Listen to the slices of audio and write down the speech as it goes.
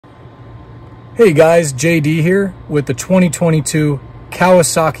Hey guys, JD here with the 2022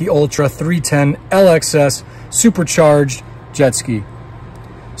 Kawasaki Ultra 310 LXS supercharged jet ski.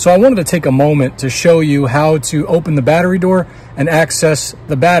 So I wanted to take a moment to show you how to open the battery door and access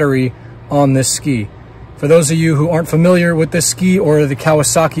the battery on this ski. For those of you who aren't familiar with this ski or the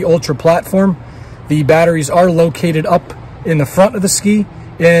Kawasaki Ultra platform, the batteries are located up in the front of the ski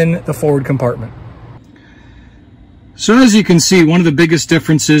in the forward compartment. So as you can see, one of the biggest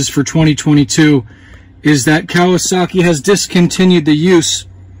differences for 2022 is that Kawasaki has discontinued the use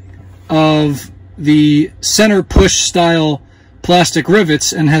of the center push style plastic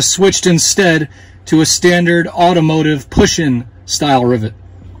rivets and has switched instead to a standard automotive push-in style rivet.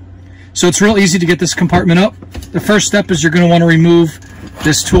 So it's real easy to get this compartment up. The first step is you're going to want to remove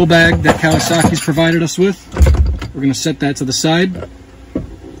this tool bag that Kawasaki's provided us with. We're going to set that to the side.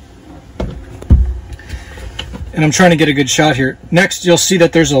 And I'm trying to get a good shot here. Next, you'll see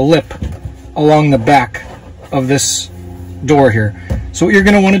that there's a lip along the back of this door here. So what you're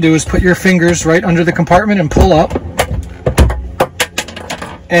going to want to do is put your fingers right under the compartment and pull up.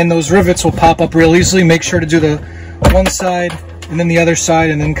 And those rivets will pop up real easily. Make sure to do the one side and then the other side,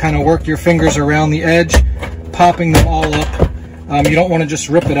 and then kind of work your fingers around the edge, popping them all up. You don't want to just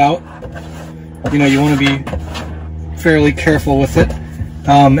rip it out. You know, you want to be fairly careful with it,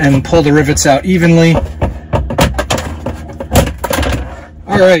 and pull the rivets out evenly.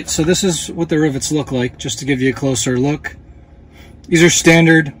 Alright, so this is what the rivets look like, just to give you a closer look. These are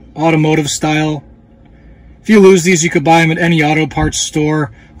standard automotive style. If you lose these, you could buy them at any auto parts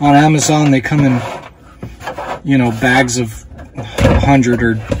store. On Amazon, they come in, you know, bags of 100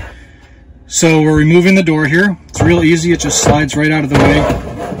 or so. We're removing the door here. It's real easy. It just slides right out of the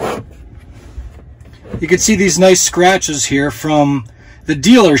way. You can see these nice scratches here from the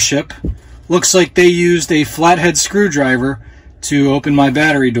dealership. Looks like they used a flathead screwdriver to open my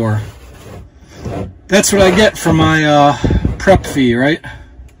battery door. That's what I get for my prep fee, right?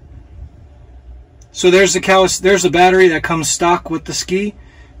 So there's the battery that comes stock with the ski.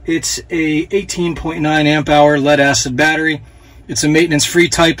 It's a 18.9 amp hour lead acid battery. It's a maintenance free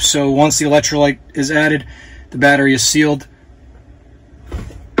type, so once the electrolyte is added, the battery is sealed.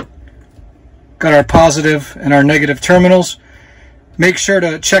 Got our positive and our negative terminals. Make sure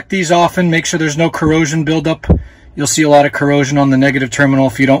to check these often. Make sure there's no corrosion buildup. You'll see a lot of corrosion on the negative terminal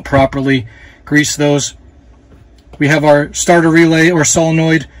if you don't properly grease those. We have our starter relay or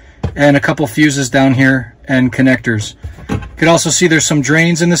solenoid and a couple fuses down here and connectors. You can also see there's some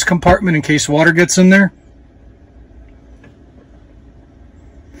drains in this compartment in case water gets in there.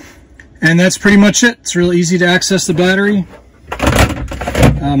 And that's pretty much it. It's really easy to access the battery.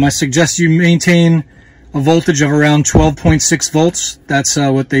 I suggest you maintain a voltage of around 12.6 volts. That's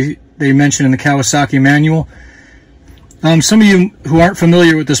what they mention in the Kawasaki manual. Some of you who aren't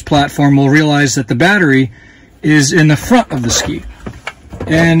familiar with this platform will realize that the battery is in the front of the ski.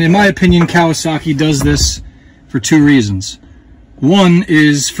 And in my opinion, Kawasaki does this for two reasons. One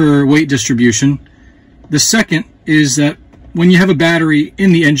is for weight distribution. The second is that when you have a battery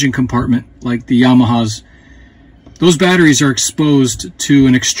in the engine compartment, like the Yamahas, those batteries are exposed to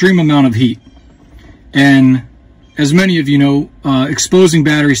an extreme amount of heat. And as many of you know, exposing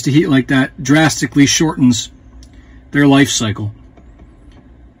batteries to heat like that drastically shortens their life cycle.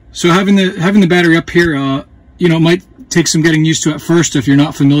 So having the battery up here, you know, it might take some getting used to at first if you're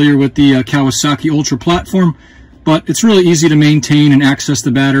not familiar with the Kawasaki Ultra platform, but it's really easy to maintain and access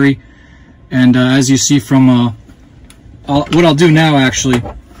the battery. And as you see from what I'll do now actually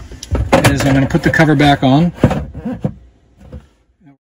is I'm going to put the cover back on.